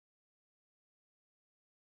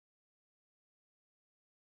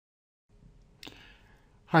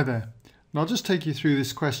Hi there. And I'll just take you through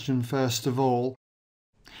this question first of all.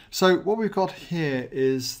 So what we've got here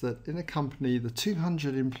is that in a company, the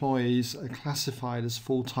 200 employees are classified as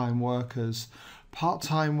full-time workers,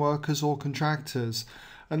 part-time workers or contractors.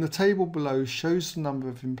 And the table below shows the number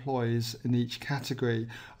of employees in each category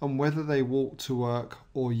and whether they walk to work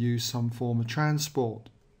or use some form of transport.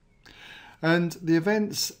 And the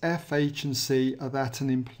events F, H and C are that an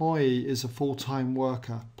employee is a full-time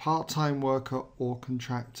worker, part-time worker or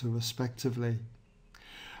contractor respectively.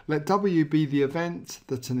 Let W be the event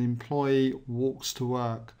that an employee walks to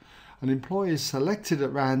work. An employee is selected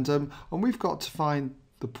at random and we've got to find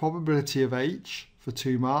the probability of H for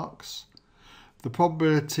 2 marks, the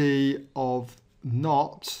probability of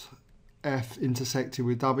not F intersected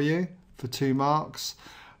with W for 2 marks,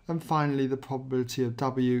 and finally the probability of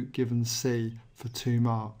W given C for 2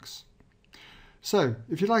 marks. So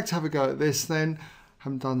if you'd like to have a go at this then,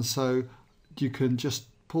 haven't done so, you can just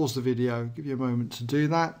pause the video, give you a moment to do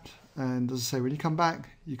that, and as I say, when you come back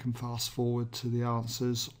you can fast forward to the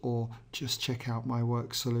answers or just check out my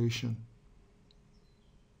work solution.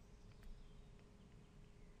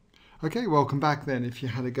 Okay, welcome back then if you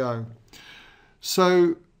had a go.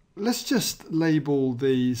 So let's just label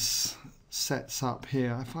these sets up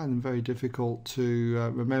here. I find them very difficult to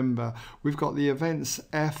remember. We've got the events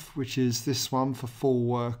F, which is this one for full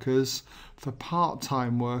workers. For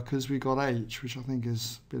part-time workers we've got H, which I think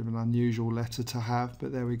is a bit of an unusual letter to have,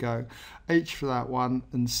 but there we go. H for that one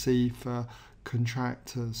and C for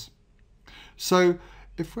contractors. So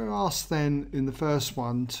if we're asked then in the first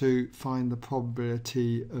one to find the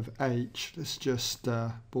probability of H, let's just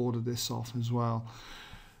border this off as well.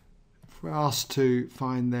 If we're asked to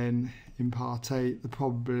find then in part 8 the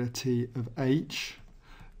probability of H,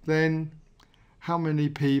 then how many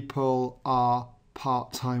people are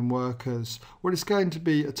part-time workers? Well, it's going to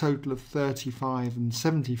be a total of 35 and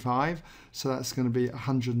 75, so that's going to be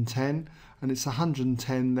 110, and it's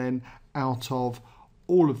 110 then out of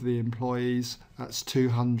all of the employees, that's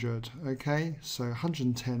 200. Okay, so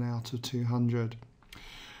 110 out of 200.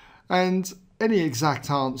 And any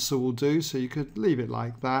exact answer will do, so you could leave it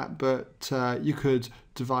like that, but you could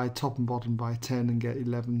divide top and bottom by 10 and get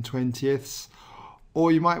 11/20ths,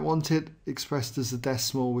 or you might want it expressed as a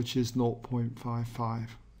decimal, which is 0.55.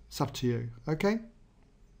 It's up to you. Okay.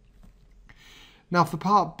 Now for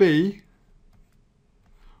part B,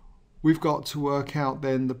 we've got to work out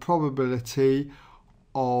then the probability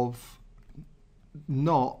of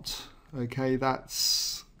not, okay,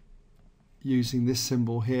 that's using this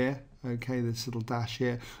symbol here, okay, this little dash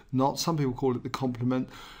here, not, some people call it the complement,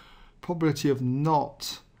 probability of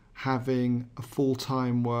not having a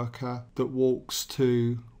full-time worker that walks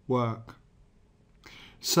to work.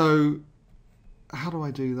 So how do I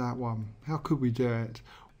do that one? How could we do it?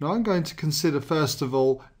 Now I'm going to consider first of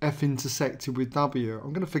all F intersected with W.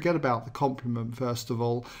 I'm going to forget about the complement first of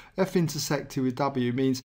all. F intersected with W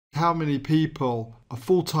means how many people are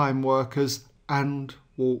full-time workers and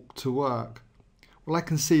walk to work. Well, I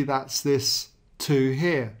can see that's this 2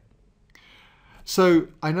 here. So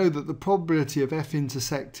I know that the probability of F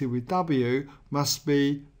intersected with W must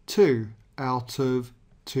be 2 out of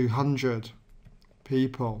 200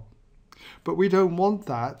 people. But we don't want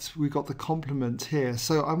that, we've got the complement here,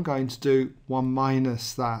 so I'm going to do 1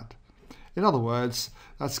 minus that. In other words,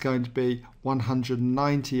 that's going to be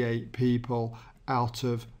 198 people out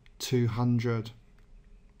of 200.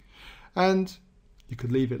 And you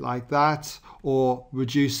could leave it like that, or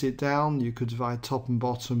reduce it down. You could divide top and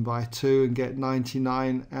bottom by 2 and get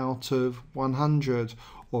 99 out of 100,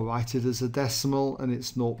 or write it as a decimal and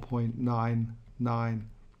it's 0.99.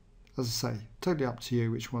 As I say, totally up to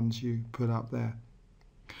you which ones you put up there.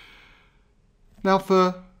 Now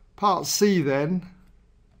for part C then,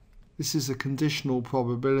 this is a conditional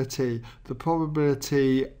probability, the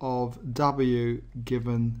probability of W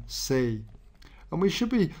given C. And we should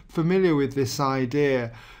be familiar with this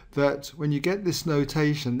idea that when you get this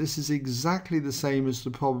notation, this is exactly the same as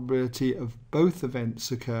the probability of both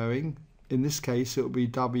events occurring. In this case, it will be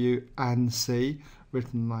W and C,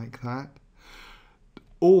 written like that.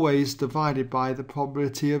 Always divided by the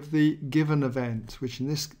probability of the given event, which in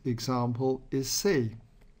this example is C.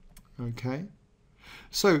 Okay,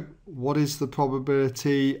 so what is the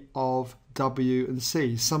probability of W and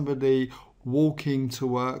C? Somebody walking to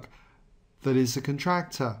work that is a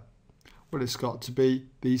contractor. Well, it's got to be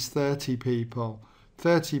these 30 people.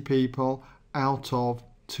 30 people out of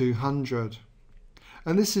 200.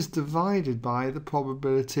 And this is divided by the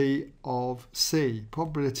probability of C,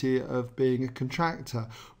 probability of being a contractor,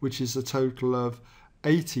 which is a total of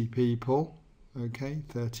 80 people, okay,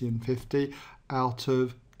 30 and 50, out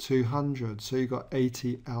of 200. So you've got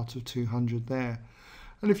 80 out of 200 there.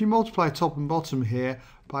 And if you multiply top and bottom here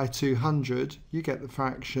by 200, you get the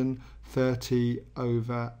fraction 30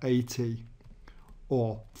 over 80,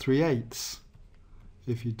 or 3/8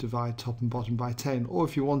 if you divide top and bottom by 10, or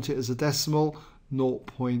if you want it as a decimal,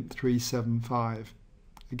 0.375.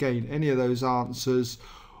 Again, any of those answers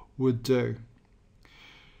would do.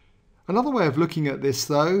 Another way of looking at this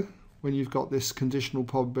though, when you've got this conditional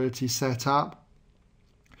probability set up,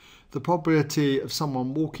 the probability of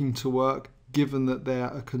someone walking to work given that they're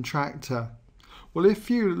a contractor. Well, if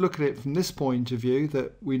you look at it from this point of view,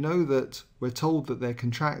 that we know that we're told that they're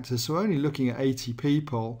contractors, so we're only looking at 80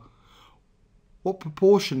 people, what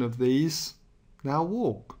proportion of these now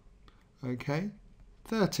walk? Okay,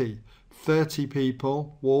 30. 30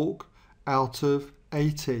 people walk out of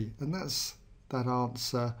 80, and that's that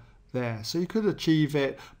answer there. So you could achieve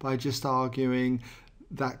it by just arguing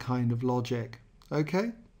that kind of logic.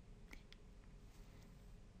 Okay.